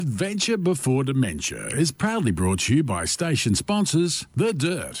Adventure Before Dementia is proudly brought to you by station sponsors The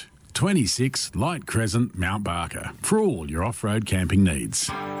Dirt, 26 Light Crescent, Mount Barker, for all your off-road camping needs.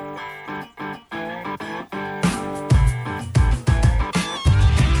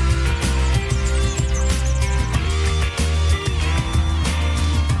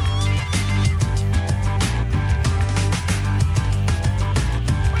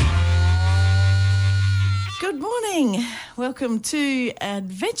 Welcome to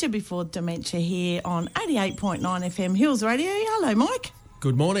Adventure Before Dementia here on 88.9 FM Hills Radio. Hello, Mike.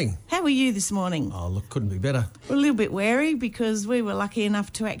 Good morning. How are you this morning? Oh, look, couldn't be better. We're a little bit wary because we were lucky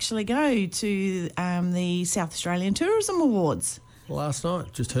enough to actually go to the South Australian Tourism Awards. Last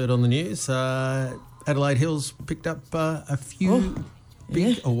night, just heard on the news, Adelaide Hills picked up a few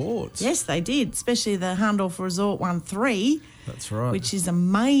big awards. Yes, they did, especially the Hahndorf Resort won 3. That's right. Which is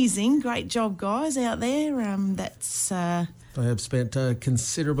amazing. Great job, guys, out there. They have spent a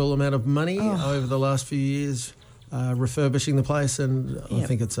considerable amount of money over the last few years refurbishing the place, and I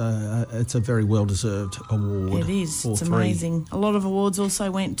think it's a very well-deserved award. It is. It's 3. Amazing. A lot of awards also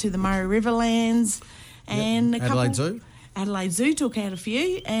went to the Murray Riverlands and Adelaide Zoo. Adelaide Zoo took out a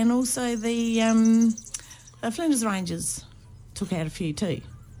few, and also the Flinders Rangers took out a few too.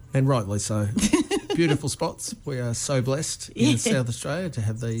 And rightly so. Beautiful spots. We are so blessed in South Australia to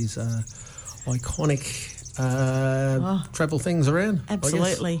have these iconic travel things around.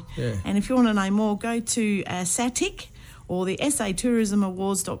 Absolutely. Yeah. And if you want to know more, go to SATIC or the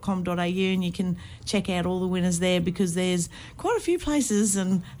satourismawards.com.au and you can check out all the winners there, because there's quite a few places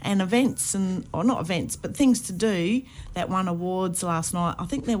and events, or not events, but things to do that won awards last night. I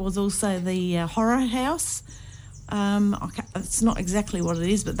think there was also the Horror House. It's not exactly what it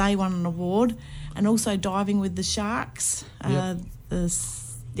is, but they won an award. And also Diving with the Sharks.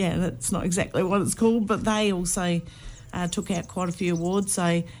 That's not exactly what it's called, but they also took out quite a few awards.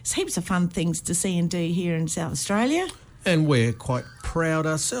 So it's heaps of fun things to see and do here in South Australia. And we're quite proud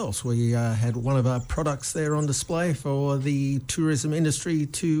ourselves. We had one of our products there on display for the tourism industry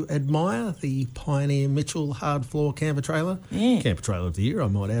to admire, the Pioneer Mitchell hard floor camper trailer. Yeah. Camper trailer of the year, I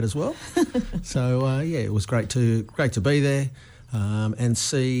might add as well. So, it was great to be there and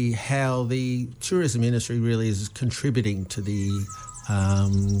see how the tourism industry really is contributing to the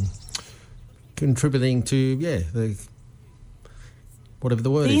whatever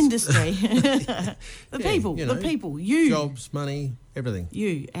the word the is. industry. The people, you. Jobs, money, everything.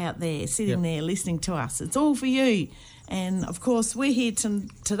 You out there sitting there listening to us. It's all for you. And, of course, we're here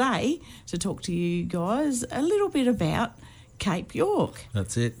today to talk to you guys a little bit about Cape York.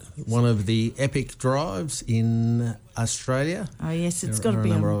 That's it. One of the epic drives in Australia. Oh, yes, it's got to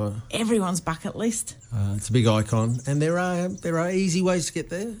be on everyone's bucket list. It's a big icon, and there are easy ways to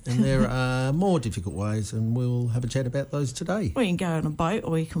get there, and there are more difficult ways, and we'll have a chat about those today. Well, you can go on a boat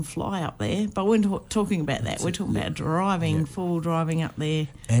or you can fly up there, but we're not talking about that. We're talking about driving, full driving up there.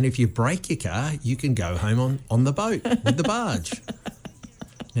 And if you break your car, you can go home on the boat with the barge.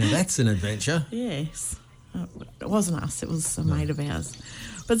 Now, that's an adventure. Yes. It wasn't us, it was a mate of ours.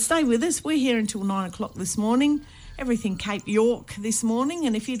 But stay with us. We're here until 9 o'clock this morning. Everything Cape York this morning.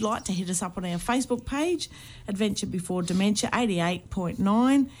 And if you'd like to hit us up on our Facebook page, Adventure Before Dementia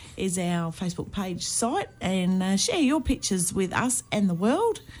 88.9 is our Facebook page site. And share your pictures with us and the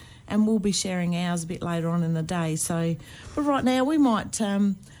world. And we'll be sharing ours a bit later on in the day. But right now we might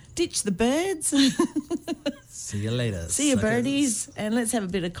ditch the birds. See you later. See you, birdies. And let's have a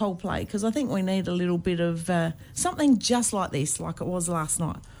bit of Coldplay, because I think we need a little bit of something just like this, like it was last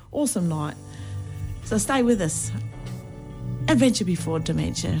night. Awesome night. So stay with us. Adventure Before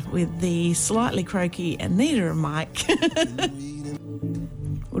Dementia with the slightly croaky Anita and Mike.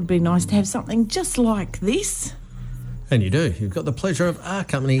 Would be nice to have something just like this. And you do. You've got the pleasure of our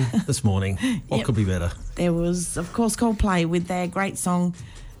company this morning. What could be better? There was, of course, Coldplay with their great song,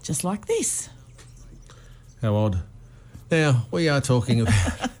 Just Like This. How odd. Now, we are talking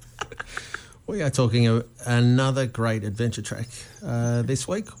about another great adventure track this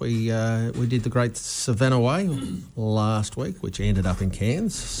week. We did the Great Savannah Way last week, which ended up in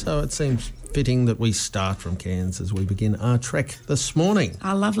Cairns. So it seems fitting that we start from Cairns as we begin our trek this morning.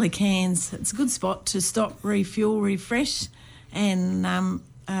 Our lovely Cairns. It's a good spot to stop, refuel, refresh and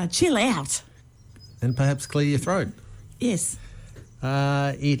chill out. And perhaps clear your throat. Yes.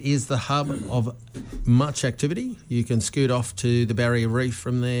 It is the hub of much activity. You can scoot off to the Barrier Reef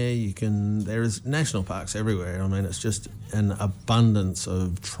from there. There is national parks everywhere. I mean, it's just an abundance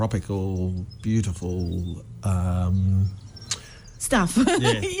of tropical, beautiful stuff.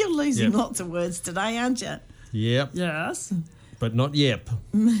 Yeah. You're losing lots of words today, aren't you? Yep. Yes. But not yep.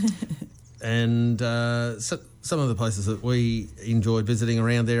 And so some of the places that we enjoyed visiting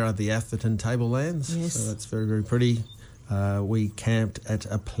around there are the Atherton Tablelands. Yes. So that's very, very pretty. We camped at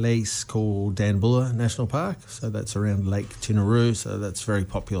a place called Danbulla National Park. So that's around Lake Tinaroo. So that's very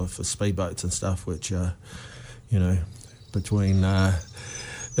popular for speedboats and stuff, which, between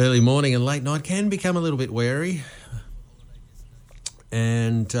early morning and late night can become a little bit wary.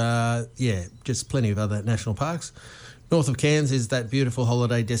 And, just plenty of other national parks. North of Cairns is that beautiful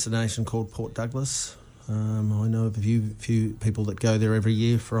holiday destination called Port Douglas. I know of a few people that go there every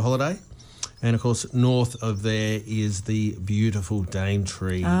year for a holiday. And, of course, north of there is the beautiful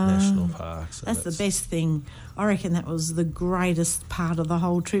Daintree National Park. So that's the best thing. I reckon that was the greatest part of the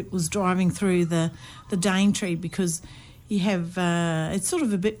whole trip, was driving through the Daintree, because you have it's sort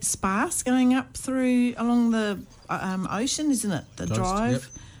of a bit sparse going up through along the ocean, isn't it? The Coast, drive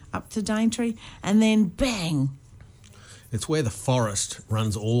up to Daintree, and then bang. It's where the forest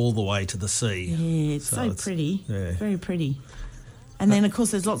runs all the way to the sea. Yeah, it's so pretty. Yeah. Very pretty. And then, of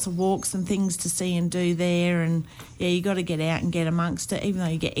course, there's lots of walks and things to see and do there. And, you got to get out and get amongst it. Even though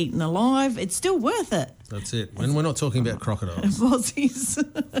you get eaten alive, it's still worth it. That's it. When we're not talking about crocodiles. Mozzies.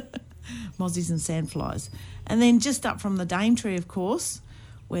 Mozzies and sandflies. And then just up from the Daintree, of course,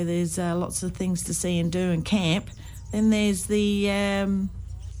 where there's lots of things to see and do and camp, then there's the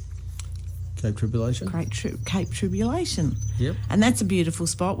Cape Tribulation. Cape Tribulation. Yep. And that's a beautiful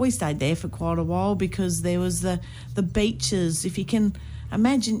spot. We stayed there for quite a while because there was the beaches. If you can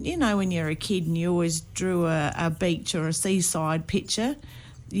imagine, when you're a kid and you always drew a beach or a seaside picture,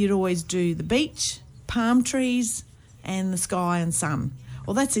 you'd always do the beach, palm trees and the sky and sun.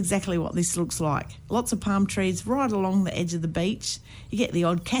 Well, that's exactly what this looks like. Lots of palm trees right along the edge of the beach. You get the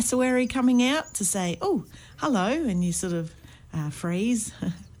odd cassowary coming out to say, oh, hello, and you sort of freeze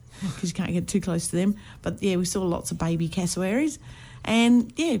because you can't get too close to them. But, we saw lots of baby cassowaries.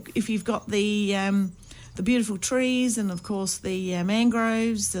 And, if you've got the beautiful trees and, of course, the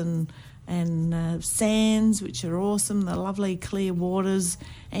mangroves and sands, which are awesome, the lovely clear waters,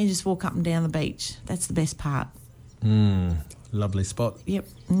 and you just walk up and down the beach. That's the best part. Lovely spot. Yep.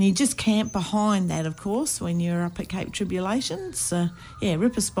 And you just camp behind that, of course, when you're up at Cape Tribulation. So,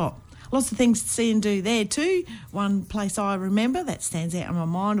 ripper spot. Lots of things to see and do there too. One place I remember that stands out in my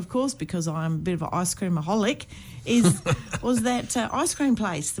mind, of course, because I'm a bit of an ice creamaholic, was that ice cream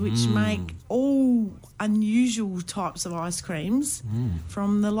place, which make all unusual types of ice creams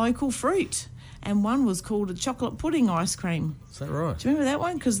from the local fruit. And one was called a chocolate pudding ice cream. Is that right? Do you remember that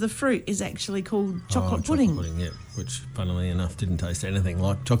one? Because the fruit is actually called chocolate pudding. Chocolate pudding, yeah. Which, funnily enough, didn't taste anything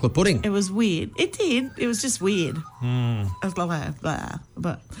like chocolate pudding. It was weird. It did. It was just weird. It was like,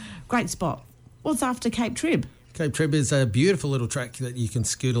 but great spot. What's after Cape Trib? Cape Trib is a beautiful little track that you can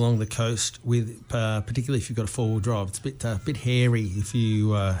scoot along the coast with, particularly if you've got a four-wheel drive. It's a bit hairy if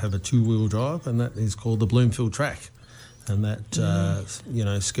you have a two-wheel drive, and that is called the Bloomfield Track. And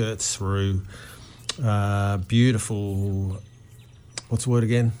that, skirts through beautiful, what's the word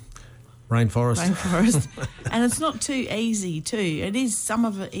again? Rainforest. And it's not too easy too. It is, some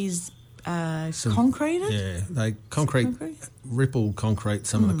of it is concreted. Yeah, they ripple concrete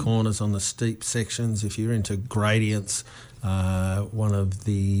some of the corners on the steep sections. If you're into gradients, there's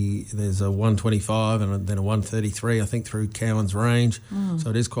a 125 and then a 133, I think, through Cowan's Range. So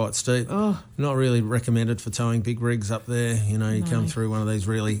it is quite steep. Not really recommended for towing big rigs up there. You come through one of these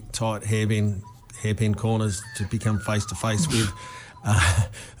really tight hairpin corners to become face to face with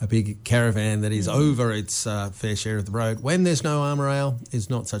a big caravan that is over its fair share of the road. When there's no armour rail, is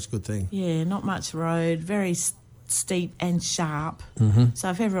not such a good thing. Yeah, not much road, very steep and sharp. So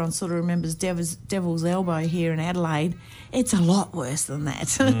if everyone sort of remembers Devil's Elbow here in Adelaide, it's a lot worse than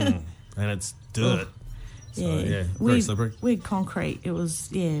that. And it's dirt. So, very slippery. Weird concrete. It was,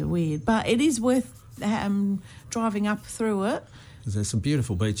 weird. But it is worth driving up through it. Because there's some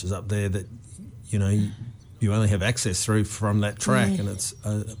beautiful beaches up there that, you only have access through from that track, and it's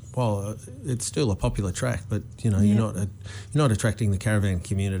it's still a popular track, but you're not attracting the caravan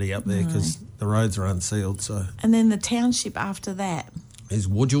community up there because the roads are unsealed. So, and then the township after that is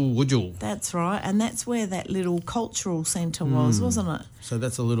Wudjul. That's right, and that's where that little cultural centre was, wasn't it? So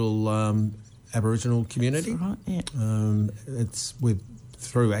that's a little Aboriginal community. That's right. Yeah. It's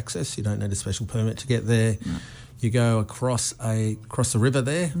through access. You don't need a special permit to get there. No. You go across the river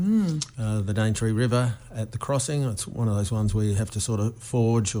there, the Daintree River at the crossing. It's one of those ones where you have to sort of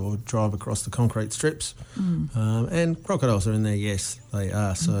forge or drive across the concrete strips. And crocodiles are in there, yes, they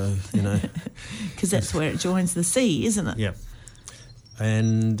are. So, because that's where it joins the sea, isn't it? Yep.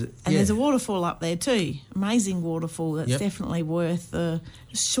 And there's a waterfall up there too. Amazing waterfall that's definitely worth a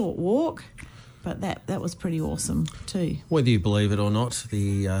short walk. But that was pretty awesome too. Whether you believe it or not,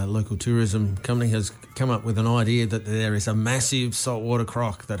 the local tourism company has come up with an idea that there is a massive saltwater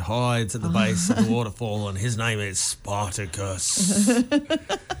croc that hides at the base of the waterfall, and his name is Spartacus.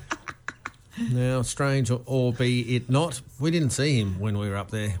 Now, strange or be it not, we didn't see him when we were up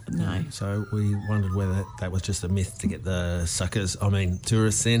there. No. So we wondered whether that was just a myth to get the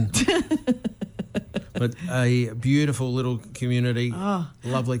tourists in. But a beautiful little community,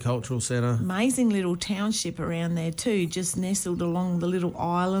 lovely cultural centre. Amazing little township around there too, just nestled along the little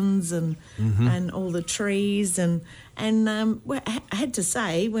islands and all the trees. And I had to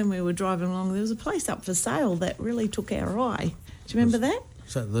say, when we were driving along, there was a place up for sale that really took our eye. Do you remember that?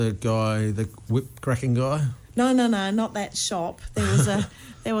 Is that the guy, the whip cracking guy? No, not that shop. There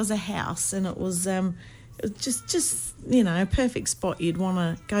was a house, and it was just a perfect spot you'd want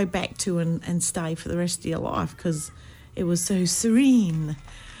to go back to and stay for the rest of your life because it was so serene.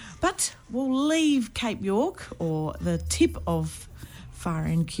 But we'll leave Cape York, or the tip of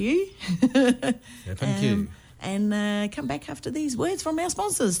FNQ, FNQ. and come back after these words from our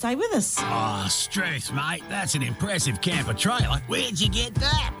sponsors. Stay with us. Oh, Struth, mate. That's an impressive camper trailer. Where'd you get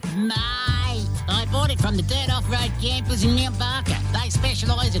that? Mate, I bought it from the Dirt Off-Road Campers in Mount Barker. They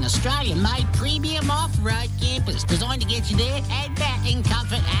specialise in Australian-made premium off-road campers designed to get you there and back in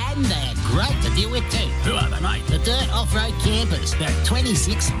comfort, and they're great to deal with too. Who are they, mate? The Dirt Off-Road Campers at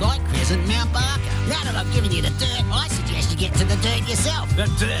 26 Light Crescent, Mount Barker. Now that I've given you the dirt, I suggest you get to the dirt yourself.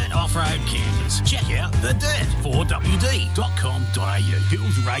 The Dirt Off-Road Campers. Check out The Dirt, 4wd.com.au.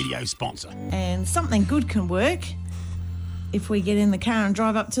 Hills Radio sponsor. And something good can work if we get in the car and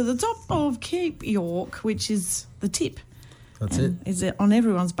drive up to the top of Cape York, which is the tip. That's it. Is it on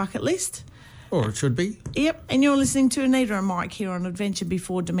everyone's bucket list? Or it should be. Yep, and you're listening to Anita and Mike here on Adventure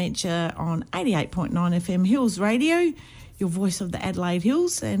Before Dementia on 88.9 FM Hills Radio, your voice of the Adelaide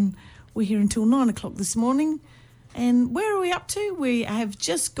Hills, and we're here until 9 o'clock this morning. And where are we up to? We have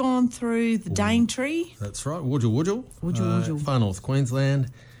just gone through the Daintree. That's right, Wudjal. Wudjal. Far North Queensland,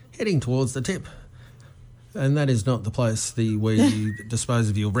 heading towards the tip. And that is not the place where you dispose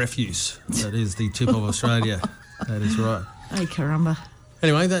of your refuse. That is the tip of Australia. That is right. Hey, caramba.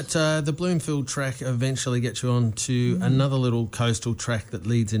 Anyway, the Bloomfield track eventually gets you on to another little coastal track that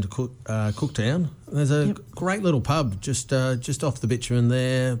leads into Cooktown. There's a great little pub just off the bitumen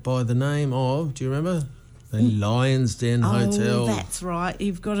there by the name of, do you remember? The Lion's Den Hotel. Oh, that's right.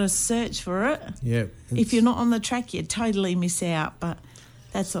 You've got to search for it. Yeah. If you're not on the track, you totally miss out. But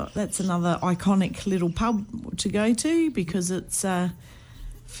that's another iconic little pub to go to because it's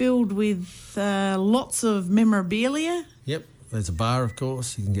filled with lots of memorabilia. Yep. There's a bar, of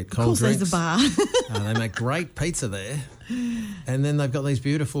course. You can get cold drinks. Of course there's a bar. They make great pizza there. And then they've got these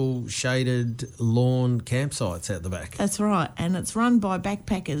beautiful shaded lawn campsites out the back. That's right. And it's run by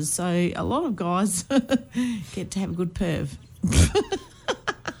backpackers, so a lot of guys get to have a good perv.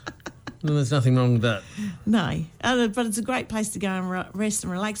 And there's nothing wrong with that. No. But it's a great place to go and rest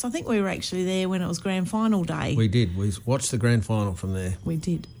and relax. I think we were actually there when it was grand final day. We did. We watched the grand final from there. We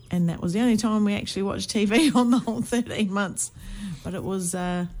did. And that was the only time we actually watched TV on the whole 13 months. But it's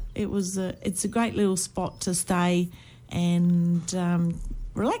a great little spot to stay and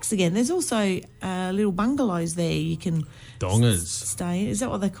relax again. There's also little bungalows there you can Dongers. Stay. Is that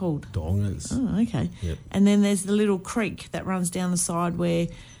what they're called? Dongers. Oh, okay. Yep. And then there's the little creek that runs down the side where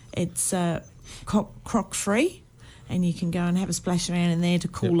it's croc free, and you can go and have a splash around in there to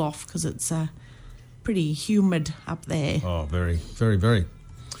cool off because it's pretty humid up there. Oh, very, very, very.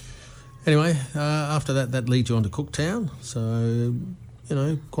 Anyway, after that leads you on to Cooktown. So,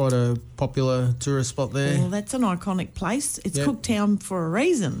 quite a popular tourist spot there. Well, that's an iconic place. It's Cooktown for a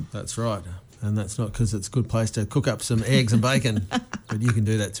reason. That's right. And that's not because it's a good place to cook up some eggs and bacon, but you can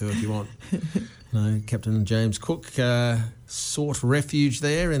do that too if you want. No, Captain James Cook sought refuge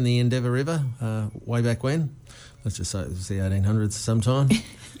there in the Endeavour River way back when. Let's just say it was the 1800s sometime.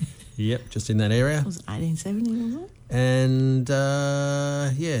 Yep, just in that area. It was 1870, was it? And,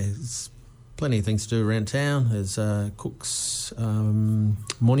 there's plenty of things to do around town. There's Cook's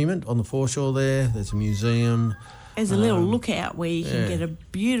monument on the foreshore there. There's a museum. There's a little lookout where you can get a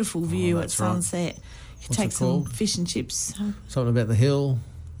beautiful view at sunset. You can take some fish and chips. Something about the hill,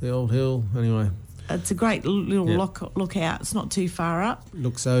 the old hill. Anyway. It's a great little lookout. It's not too far up.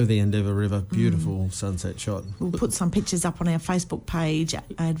 Looks over the Endeavour River. Beautiful sunset shot. We'll put some pictures up on our Facebook page,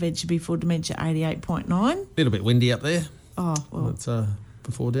 Adventure Before Dementia 88.9. A little bit windy up there. Oh, well. It's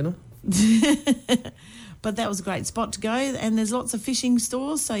before dinner. But that was a great spot to go. And there's lots of fishing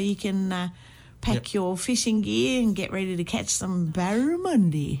stores, so you can pack your fishing gear and get ready to catch some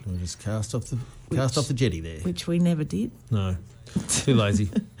barramundi, We'll just cast off the jetty there. which we never did. No, too lazy.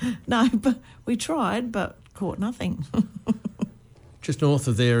 No, but we tried, but caught nothing. Just north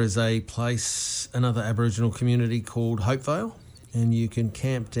of there is a place, another Aboriginal community called Hopevale, and you can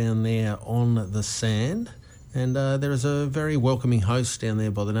camp down there on the sand. And there is a very welcoming host down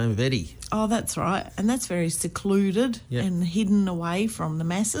there by the name of Eddie. Oh, that's right. And that's very secluded Yep. and hidden away from the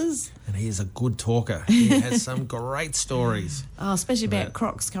masses. And he is a good talker. He has some great stories. Oh, especially about Right.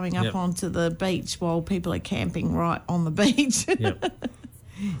 crocs coming up Yep. onto the beach while people are camping right on the beach. Yep.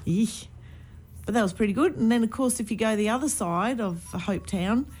 Eesh. But that was pretty good. And then, of course, if you go the other side of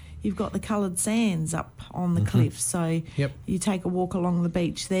Hopetown, you've got the coloured sands up on the cliff. So Yep. you take a walk along the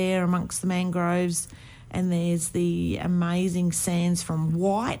beach there amongst the mangroves, and there's the amazing sands from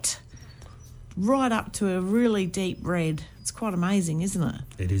white right up to a really deep red. It's quite amazing, isn't it?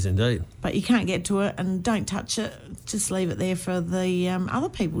 It is indeed. But you can't get to it, and don't touch it. Just leave it there for the other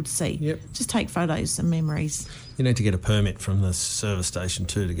people to see. Yep. Just take photos and memories. You need to get a permit from the service station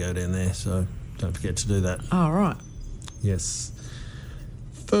too to go down there, so don't forget to do that. Oh, right. Yes.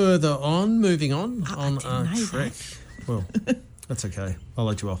 Further on, moving on I on didn't our know trek. Well, that's okay. I'll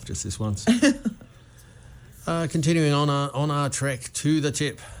let you off just this once. Continuing on our trek to the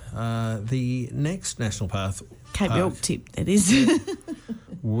tip, the next national park Cape York tip, that is.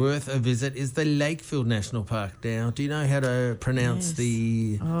 worth a visit is the Lakefield National Park. Now, do you know how to pronounce Yes.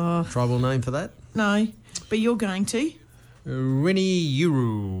 the tribal name for that? No, but you're going to?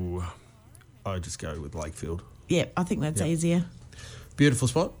 Riniyuru. I just go with Lakefield. Yeah, I think that's Yep. easier. Beautiful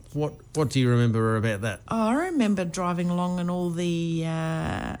spot. What do you remember about that? Oh, I remember driving along and all the,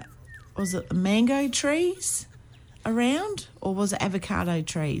 was it the mango trees around, or was it avocado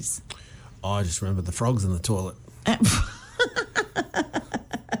trees? I just remember the frogs in the toilet.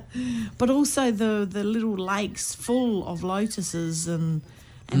 But also the little lakes full of lotuses and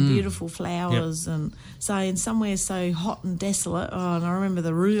beautiful flowers. Yep. And so in somewhere so hot and desolate, and I remember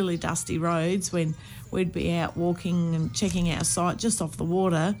the really dusty roads when we'd be out walking and checking our site just off the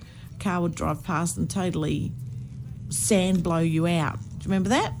water, car would drive past and totally sand blow you out. Do you remember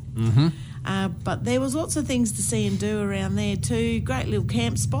that? Mm-hmm. But there was lots of things to see and do around there too. Great little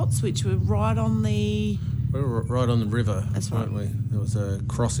camp spots, which were right on the... We were right on the river, That's right. weren't we? There was a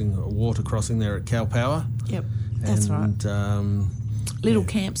water crossing there at Kalpower. Yep, that's right. And, Little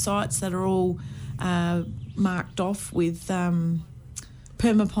campsites that are all marked off with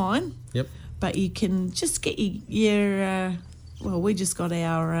permapine. Yep. But you can just get your we just got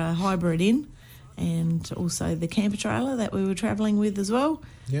our hybrid in, and also the camper trailer that we were travelling with as well.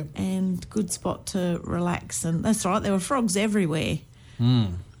 Yep. And good spot to relax. And that's right, there were frogs everywhere.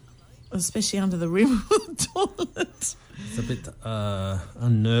 Especially under the rim of the toilet. It's a bit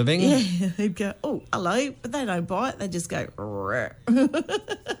unnerving. Yeah, they'd go, oh, hello, but they don't bite, they just go, "Rrr."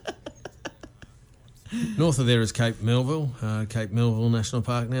 North of there is Cape Melville National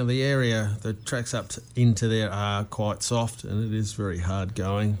Park. Now, the area, the tracks up into there are quite soft, and it is very hard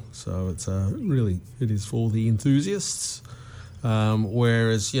going. So it's it is for the enthusiasts.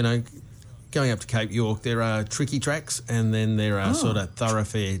 Whereas, going up to Cape York, there are tricky tracks, and then there are sort of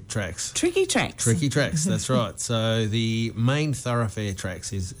thoroughfare tracks. Tricky tracks. Tricky tracks, that's right. So the main thoroughfare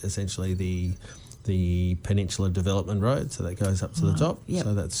tracks is essentially the Peninsula Development Road, so that goes up to the top. Yep.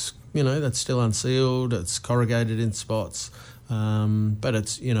 So that's that's still unsealed. It's corrugated in spots, but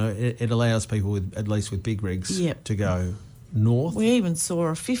it's it allows people at least with big rigs Yep. to go north. We even saw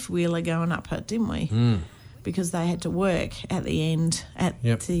a fifth wheeler going up it, didn't we? Because they had to work at the end at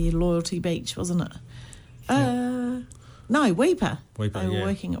Yep. the Loyalty Beach, wasn't it? No, Weeper. Weeper, They were yeah.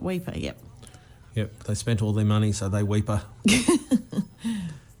 working at Weeper, yep. Yep, they spent all their money, so they weeper.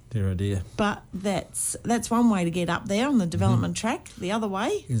 Dear oh dear. But that's one way to get up there on the development track. The other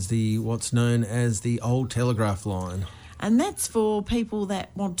way, Is what's known as the Old Telegraph Line. and that's for people that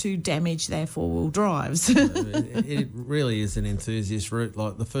want to damage their four-wheel drives. It really is an enthusiast route.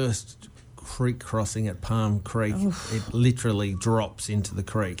 Like the first creek crossing at Palm Creek, it literally drops into the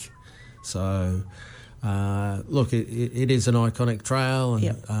creek. So, look, it is an iconic trail, and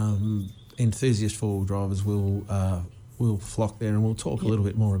Yep. enthusiast four-wheel drivers will flock there, and we'll talk a little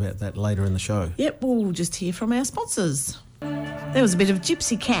bit more about that later in the show. Yep, we'll just hear from our sponsors. There was a bit of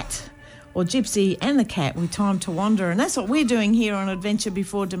Gypsy Cat, or Gypsy and the Cat with Time to Wander, and that's what we're doing here on Adventure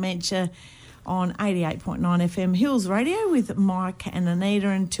Before Dementia on 88.9 FM Hills Radio with Mike and Anita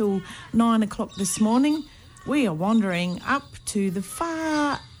until 9 o'clock this morning. We are wandering up to the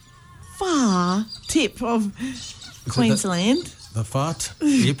far, far tip of Queensland. The fart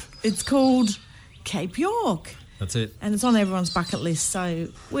tip. It's called Cape York. That's it. And it's on everyone's bucket list. So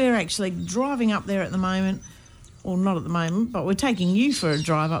we're actually driving up there at the moment, or not at the moment, but we're taking you for a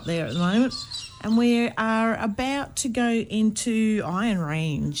drive up there at the moment. And we are about to go into Iron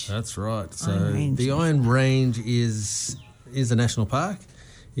Range. That's right. So Iron Range. the Iron Range is a national park.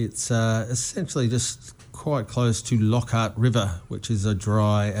 It's essentially just quite close to Lockhart River, which is a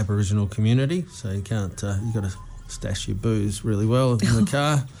dry Aboriginal community. So you can't, you've got to stash your booze really well in the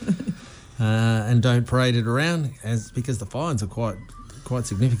car and don't parade it around, because the fines are quite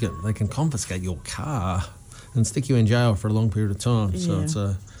significant. They can confiscate your car and stick you in jail for a long period of time. So Yeah. it's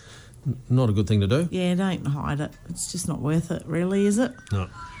not a good thing to do. Yeah, don't hide it. It's just not worth it, really, is it? No.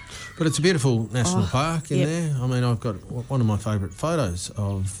 But it's a beautiful national park in yep. there. I mean, I've got one of my favourite photos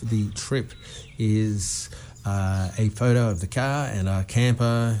of the trip is a photo of the car and a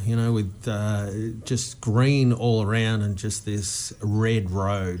camper, with just green all around and just this red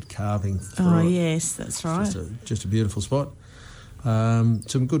road carving through Oh, it. yes, that's right. Just a beautiful spot.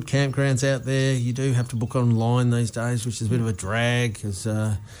 Some good campgrounds out there. You do have to book online these days, which is a bit of a drag because,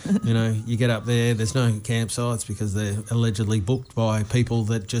 you get up there, there's no campsites because they're allegedly booked by people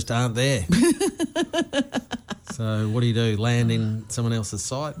that just aren't there. So what do? Land in someone else's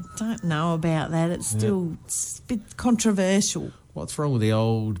site? Don't know about that. It's still it's a bit controversial. What's wrong with the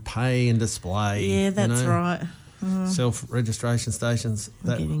old pay and display? Yeah, that's right. Self-registration stations.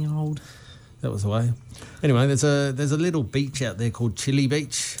 I'm getting old. That was the way. Anyway, there's a little beach out there called Chili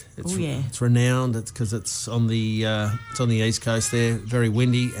Beach. It's renowned. It's because it's on the east coast there. Very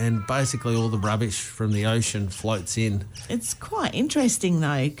windy, and basically all the rubbish from the ocean floats in. It's quite interesting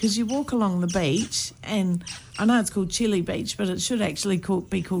though, because you walk along the beach, and I know it's called Chili Beach, but it should actually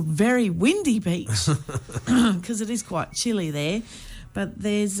be called Very Windy Beach, because it is quite chilly there. But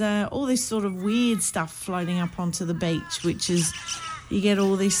there's all this sort of weird stuff floating up onto the beach, which is. You get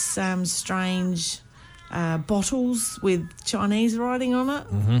all this strange bottles with Chinese writing on it,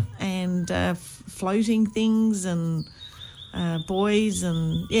 and floating things and buoys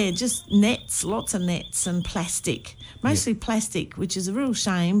and, just nets, lots of nets and plastic. Mostly plastic, which is a real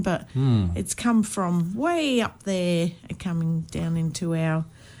shame, but it's come from way up there, coming down into our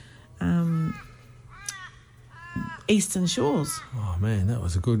eastern shores. Oh, man, that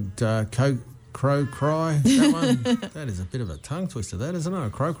was a good crow cry, that one. That is a bit of a tongue twister, that, isn't it? A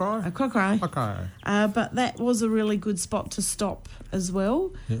crow cry? A crow-cry. Okay. But that was a really good spot to stop as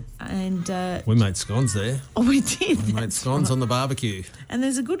well. Yep. And we made scones there. Oh, we did. We made scones on the barbecue. And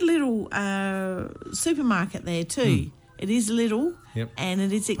there's a good little supermarket there too. It is little, and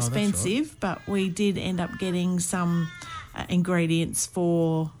it is expensive, but we did end up getting some ingredients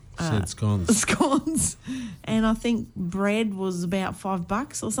for said scones. Scones, and I think bread was about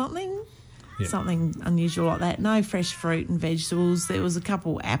 $5 or something. Something unusual like that. No fresh fruit and vegetables. There was a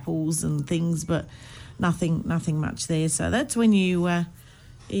couple apples and things, but nothing much there. So that's when you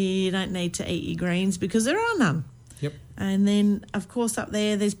don't need to eat your greens because there are none. Yep. And then, of course, up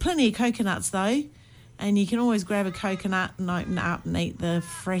there's plenty of coconuts though, and you can always grab a coconut and open it up and eat the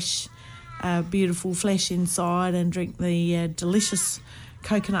fresh, beautiful flesh inside and drink the delicious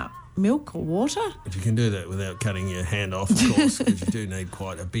coconut milk or water. If you can do that without cutting your hand off, of course, because you do need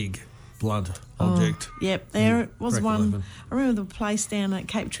quite a big blunt object. There was one. Open. I remember the place down at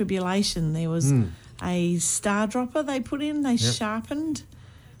Cape Tribulation. There was a star dropper they put in. They sharpened,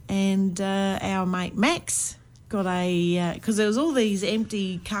 and our mate Max got a because there was all these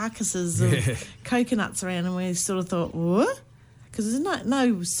empty carcasses of coconuts around, and we sort of thought, what? Because there's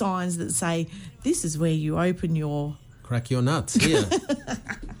no signs that say this is where you open your crack your nuts. Yeah.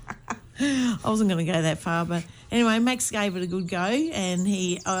 I wasn't going to go that far, but anyway, Max gave it a good go, and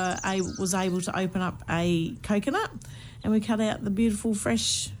he was able to open up a coconut, and we cut out the beautiful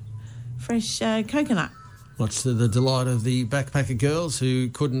fresh coconut. Much to the delight of the backpacker girls who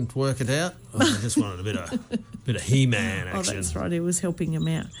couldn't work it out. They just wanted a bit of He-Man action. Oh, that's right. It was helping him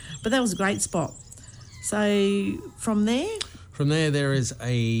out, but that was a great spot. So from there is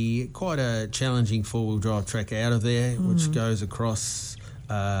quite a challenging four-wheel drive track out of there, which goes across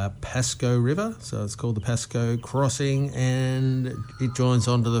Pasco River, so it's called the Pasco Crossing, and it joins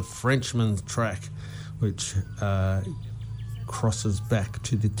onto the Frenchman's Track, which crosses back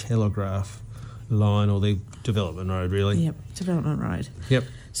to the Telegraph line, or the Development Road, really. Yep, Development Road. Yep.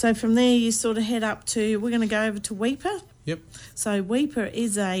 So from there you sort of head up to, we're going to go over to Weipa. Yep. So Weipa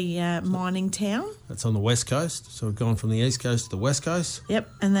is a mining town. That's on the west coast, so we've gone from the east coast to the west coast. Yep,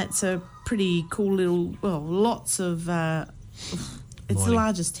 and that's a pretty cool little, lots of... It's the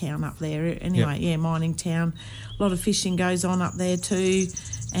largest town up there. Anyway, mining town. A lot of fishing goes on up there too,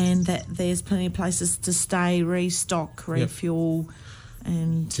 and there's plenty of places to stay, restock, refuel,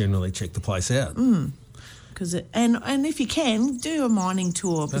 and generally check the place out. And if you can, do a mining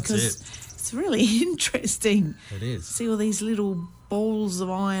tour because it's really interesting. It is. See all these little balls of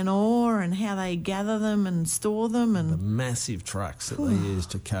iron ore and how they gather them and store them, and The massive trucks that they use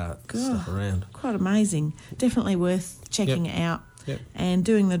to cart stuff around. quite amazing. Definitely worth checking it out. Yep. And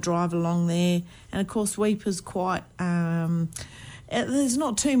doing the drive along there. And of course, Weeper's quite. There's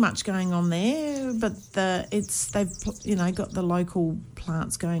not too much going on there, but they've got the local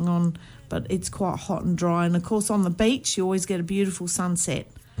plants going on, but it's quite hot and dry. And of course, on the beach, you always get a beautiful sunset.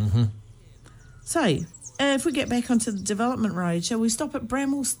 Mm-hmm. So, if we get back onto the development road, shall we stop at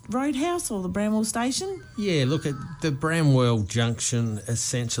Bramwell Roadhouse or the Bramwell Station? Yeah, look, at the Bramwell Junction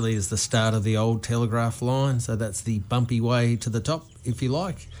essentially is the start of the old telegraph line, so that's the bumpy way to the top, if you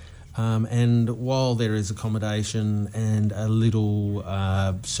like. And while there is accommodation and a little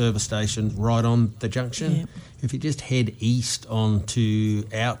service station right on the junction, if you just head east out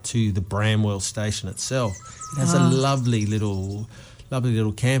to the Bramwell Station itself, it has a lovely little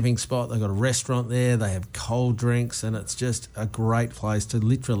camping spot. They've got a restaurant there. They have cold drinks, and it's just a great place to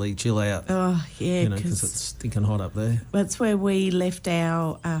literally chill out. Oh, yeah. Because it's stinking hot up there. That's where we left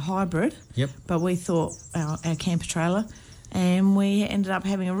our hybrid. Yep. But we thought our camper trailer, and we ended up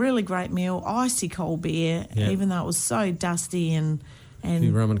having a really great meal, icy cold beer, even though it was so dusty and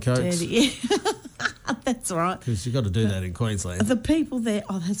few rum and cokes. dirty. Yeah. That's right. Because you've got to do that in Queensland. The people there,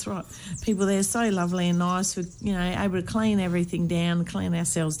 that's right. People there are so lovely and nice. We're, able to clean everything down, clean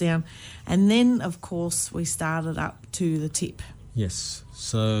ourselves down. And then, of course, we started up to the tip. Yes.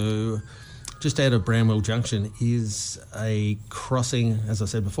 So just out of Bramwell Junction is a crossing, as I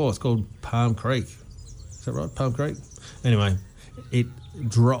said before, it's called Palm Creek. Is that right? Palm Creek? Anyway, it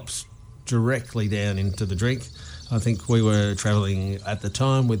drops directly down into the drink. I think we were travelling at the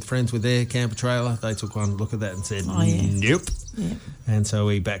time with friends with their camper trailer. They took one look at that and said, nope. Yeah. And so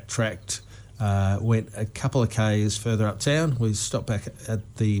we backtracked, went a couple of Ks further uptown. We stopped back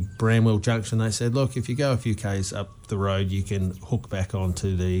at the Bramwell Junction. They said, look, if you go a few Ks up the road, you can hook back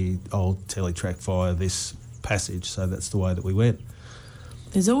onto the old teletrack via this passage. So that's the way that we went.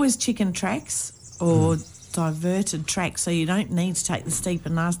 There's always chicken tracks or diverted tracks, so you don't need to take the steep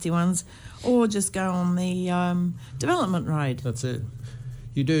and nasty ones, or just go on the development road. That's it.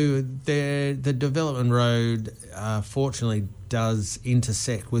 You do. The development road, fortunately, does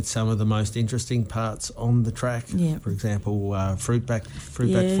intersect with some of the most interesting parts on the track. Yeah. For example,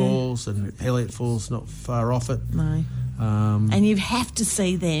 Fruitback Falls and Elliott Falls, not far off it. No. And you have to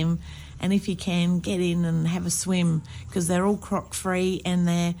see them. And if you can, get in and have a swim, because they're all croc-free and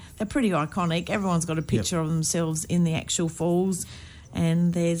they're pretty iconic. Everyone's got a picture of themselves in the actual falls.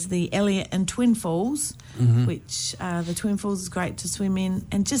 And there's the Elliott and Twin Falls, which the Twin Falls is great to swim in.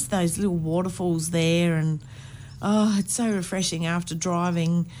 And just those little waterfalls there. And, it's so refreshing after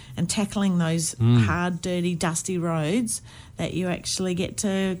driving and tackling those hard, dirty, dusty roads that you actually get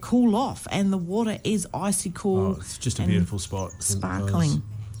to cool off. And the water is icy cool. Oh, it's just a beautiful spot. Sparkling.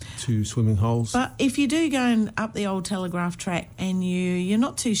 2 swimming holes. But if you do go up the old telegraph track and you're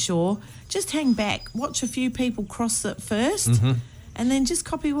not too sure, just hang back, watch a few people cross it first, and then just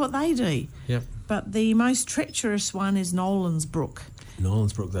copy what they do. Yep. But the most treacherous one is Nolan's Brook.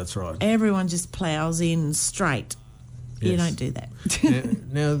 Nolan's Brook, that's right. Everyone just ploughs in straight. Yes. You don't do that.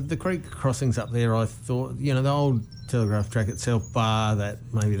 now, the creek crossings up there, I thought, the old telegraph track itself, bar that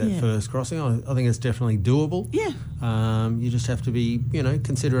first crossing, I think it's definitely doable. Yeah. You just have to be,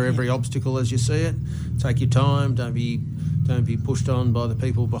 consider every obstacle as you see it. Take your time. Don't be pushed on by the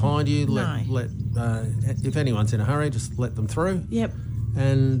people behind you. If anyone's in a hurry, just let them through. Yep.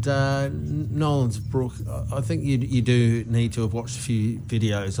 And Nolan's Brook, I think you do need to have watched a few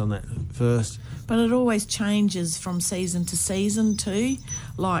videos on that first. But it always changes from season to season too,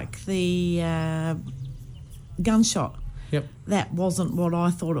 like the Gunshot. Yep. That wasn't what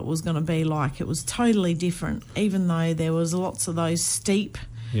I thought it was going to be like. It was totally different, even though there was lots of those steep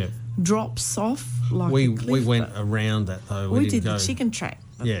drops off. Like we went around that though. We did the chicken track.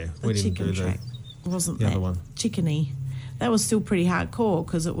 We didn't do track. Wasn't the that other one. Chickeny? That was still pretty hardcore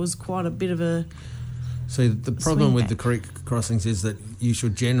because it was quite a bit of a. See, the problem with the creek crossings is that you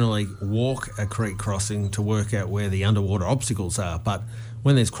should generally walk a creek crossing to work out where the underwater obstacles are. But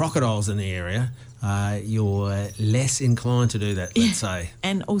when there's crocodiles in the area, you're less inclined to do that, let's say.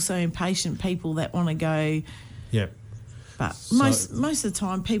 And also impatient people that want to go. Yep. But most of the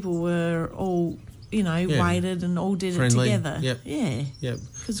time people were all, weighted and all did friendly. It together. Yep. Yeah. Yep.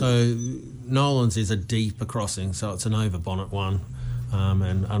 So Nolan's is a deeper crossing, so it's an over-bonnet one.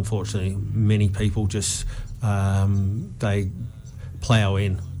 And unfortunately, many people just they plough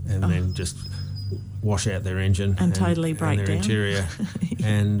in and then just wash out their engine And totally break and their down. interior,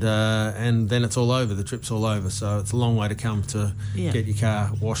 and then it's all over. The trip's all over. So it's a long way to come to Yeah. get your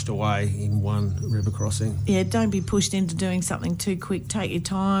car washed away in one river crossing. Yeah, don't be pushed into doing something too quick. Take your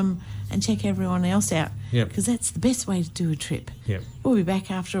time and check everyone else out. Yep. Because that's the best way to do a trip. Yep. We'll be back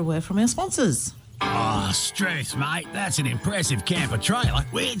after a word from our sponsors. Oh, Struth, mate. That's an impressive camper trailer.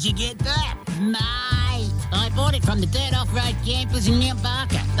 Where'd you get that? Mate, I bought it from the Dirt Off-Road Campers in Mount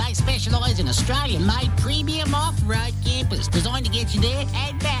Barker. They specialise in Australian-made premium off-road campers designed to get you there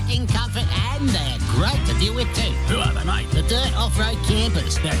and back in comfort, and they're great to deal with too. Who are they, mate? The Dirt Off-Road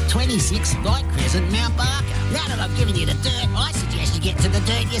Campers at 26 Light Crescent, Mount Barker. Now that I've given you the dirt, I suggest you get to the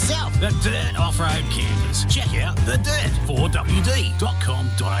dirt yourself. The Dirt Off-Road Campers. Check out The Dirt,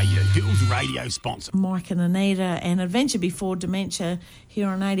 4wd.com.au. Hills Radio sponsor. Mike and Anita and Adventure Before Dementia here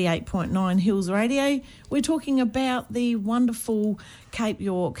on 88.9 Hills Radio. We're talking about the wonderful Cape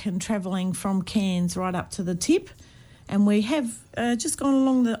York and travelling from Cairns right up to the tip. And we have just gone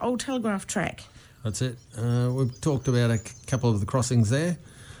along the old telegraph track. That's it. We've talked about a couple of the crossings there.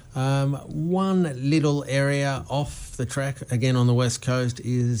 One little area off the track, again on the west coast,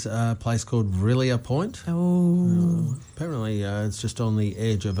 is a place called Vrillia Point. Oh, Apparently it's just on the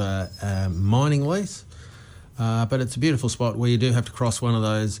edge of a mining lease. But it's a beautiful spot where you do have to cross one of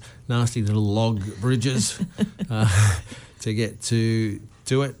those nasty little log bridges to get to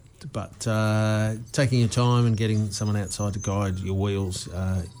it. But taking your time and getting someone outside to guide your wheels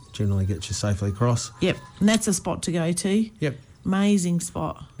generally gets you safely across. yep. And that's a spot to go to. Yep. Amazing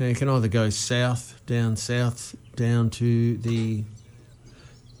spot. Now you can either go south down to the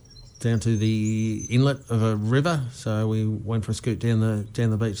inlet of a river. So we went for a scoot down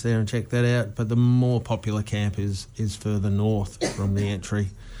the beach there and checked that out. But the more popular camp is further north from the entry,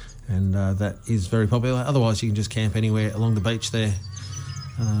 and that is very popular. Otherwise, you can just camp anywhere along the beach there.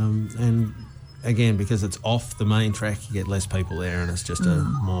 And again, because it's off the main track, you get less people there, and it's just a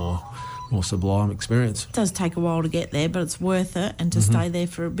more sublime experience. It does take a while to get there, but it's worth it, and to stay there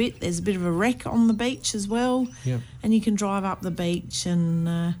for a bit. There's a bit of a wreck on the beach as well. Yep. And you can drive up the beach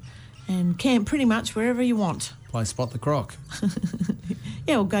and camp pretty much wherever you want. Play Spot the Croc.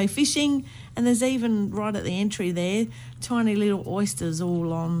 Yeah, or go fishing. And there's even right at the entry there, tiny little oysters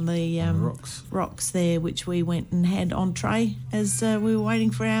all on the rocks there, which we went and had entree as we were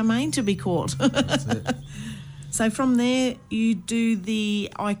waiting for our main to be caught. That's it. So from there, you do the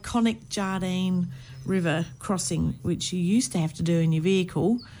iconic Jardine River crossing, which you used to have to do in your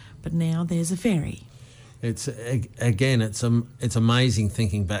vehicle, but now there's a ferry. It's amazing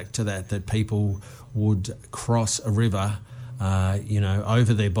thinking back to that people would cross a river,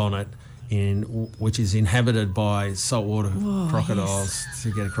 over their bonnet, which is inhabited by saltwater crocodiles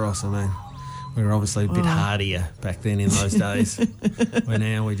to get across. I mean, we were obviously a bit hardier back then in those days. Where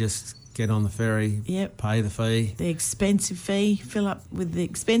now we just get on the ferry, Yep. pay the fee. The expensive fee, fill up with the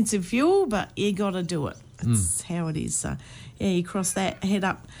expensive fuel, but you got to do it. That's how it is. So, yeah, you cross that, head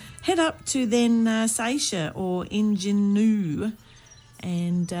up to then Seisha or Ingenue,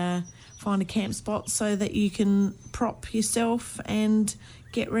 and find a camp spot so that you can prop yourself and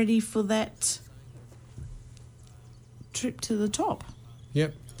get ready for that trip to the top.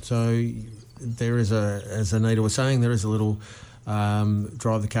 Yep. So there is as Anita was saying, there is a little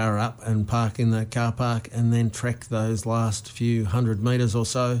drive the car up and park in the car park, and then trek those last few 100 metres or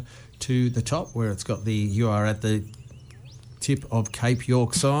so to the top, where it's got you are at the tip of Cape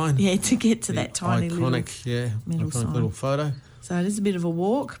York sign. Yeah, to get to that tiny iconic metal sign. little photo. So it is a bit of a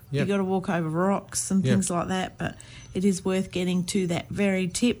walk. Yep. You've got to walk over rocks and things like that, but it is worth getting to that very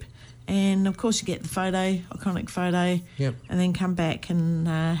tip. And, of course, you get the iconic photo, Yep. and then come back and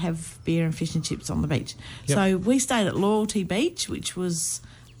have beer and fish and chips on the beach. Yep. So we stayed at Loyalty Beach, which was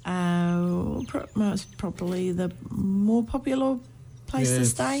most probably the more popular place to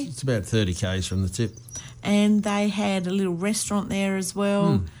stay. It's about 30 k's from the tip. And they had a little restaurant there as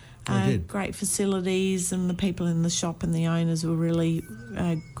well. They did. Great facilities, and the people in the shop and the owners were really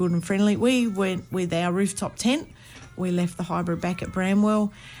good and friendly. We went with our rooftop tent. We left the hybrid back at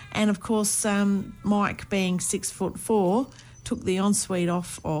Bramwell. And, of course, Mike, being 6'4", took the ensuite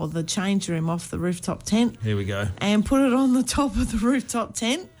off, or the change room off the rooftop tent. Here we go. And put it on the top of the rooftop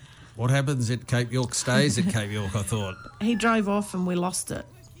tent. What happens at Cape York stays at Cape York, I thought. He drove off and we lost it.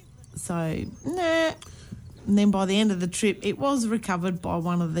 So, nah. And then by the end of the trip, it was recovered by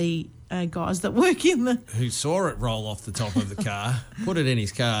one of the guys that work in the... Who saw it roll off the top of the car, put it in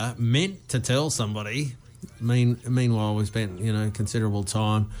his car, meant to tell somebody. Meanwhile, we spent, considerable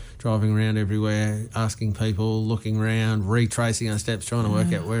time driving around everywhere, asking people, looking around, retracing our steps, trying to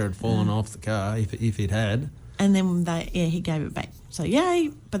work out where it had fallen off the car, if it had. And then he gave it back. So yay,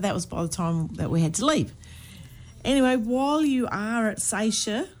 but that was by the time that we had to leave. Anyway, while you are at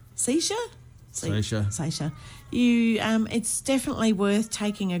Seychelles, it's definitely worth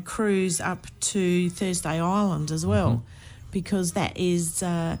taking a cruise up to Thursday Island as well, because that is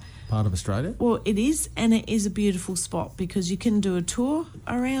part of Australia. Well, it is, and it is a beautiful spot because you can do a tour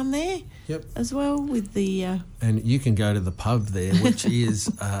around there. Yep. As well with the and you can go to the pub there, which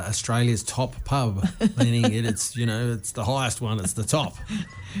is Australia's top pub, meaning it's it's the highest one, it's the top.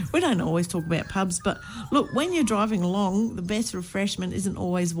 We don't always talk about pubs, but look, when you're driving along, the best refreshment isn't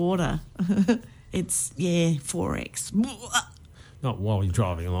always water. It's 4X. Not while you're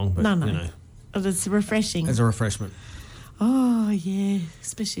driving along, but no. But it's refreshing. As a refreshment. Oh yeah,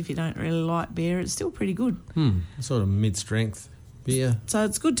 especially if you don't really like beer, it's still pretty good. Sort of mid-strength beer. So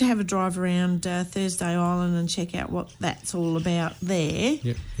it's good to have a drive around Thursday Island and check out what that's all about there.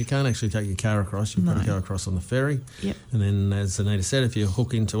 Yep. You can't actually take your car across. You've got to go across on the ferry. Yep. And then, as Anita said, if you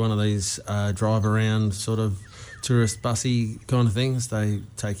hook into one of these drive-around sort of tourist bussy kind of things, they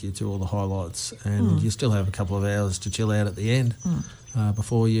take you to all the highlights, and you still have a couple of hours to chill out at the end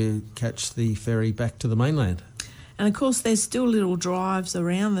before you catch the ferry back to the mainland. And of course, there's still little drives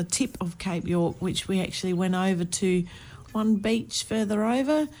around the tip of Cape York, which we actually went over to one beach further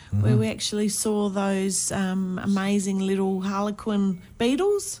over, where we actually saw those amazing little harlequin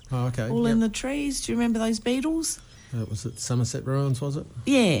beetles in the trees. Do you remember those beetles? Was it Somerset Ruins, was it?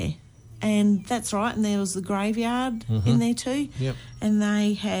 Yeah, and that's right. And there was the graveyard in there too. Yep. And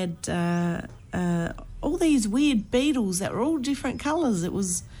they had all these weird beetles that were all different colours. It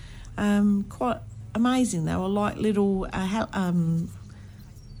was quite amazing. They were like little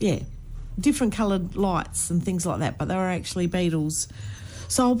different coloured lights and things like that, but they were actually beetles.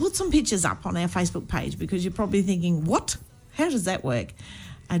 So I'll put some pictures up on our Facebook page, because you're probably thinking, what? How does that work?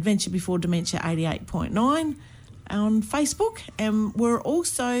 Adventure Before Dementia 88.9 on Facebook, and we're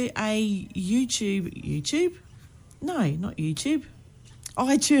also a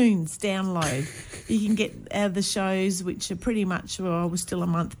iTunes download. You can get the shows, which are pretty much, we're still a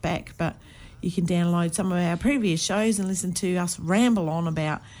month back, but you can download some of our previous shows and listen to us ramble on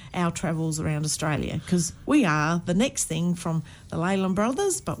about our travels around Australia, because we are the next thing from the Leyland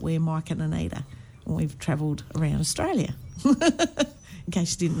brothers, but we're Mike and Anita, and we've travelled around Australia, in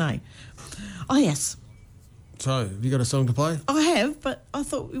case you didn't know. Oh, yes. So, have you got a song to play? I have, but I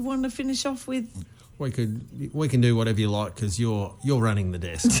thought we wanted to finish off with... We can do whatever you like, because you're running the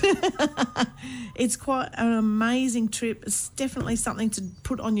desk. It's quite an amazing trip. It's definitely something to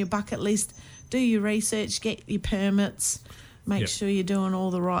put on your bucket list. Do your research, get your permits, make sure you're doing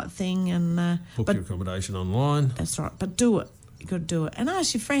all the right thing, and book your accommodation online. That's right, but do it. You've got to do it. And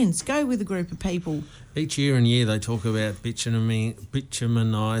ask your friends. Go with a group of people. Each year they talk about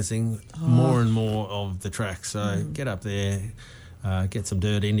bitumenising more and more of the track. So get up there, get some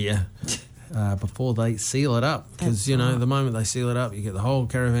dirt into you. Before they seal it up, because the moment they seal it up, you get the whole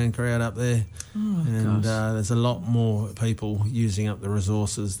caravan crowd up there, and there's a lot more people using up the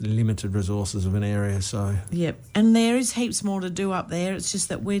limited resources of an area. So and there is heaps more to do up there. It's just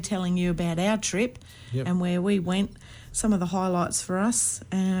that we're telling you about our trip and where we went, some of the highlights for us.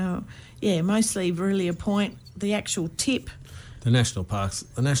 Mostly Verilia Point, the actual tip. The national parks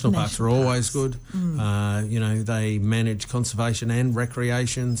are always good. They manage conservation and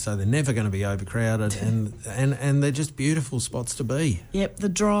recreation, so they're never going to be overcrowded, and they're just beautiful spots to be. Yep, the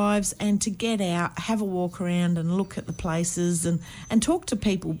drives, and to get out, have a walk around and look at the places and talk to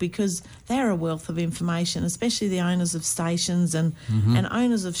people, because they're a wealth of information, especially the owners of stations and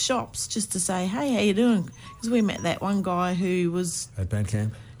owners of shops, just to say, hey, how you doing? Because we met that one guy who was... At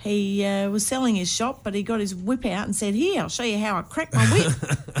Bandcamp? He was selling his shop, but he got his whip out and said, here, I'll show you how I crack my whip.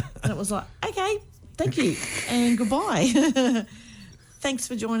 And it was like, okay, thank you, and goodbye. Thanks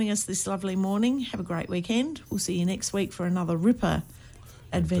for joining us this lovely morning. Have a great weekend. We'll see you next week for another Ripper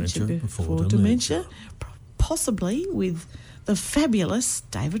Adventure Before Dementia, possibly with the fabulous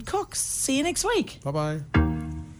David Cox. See you next week. Bye-bye.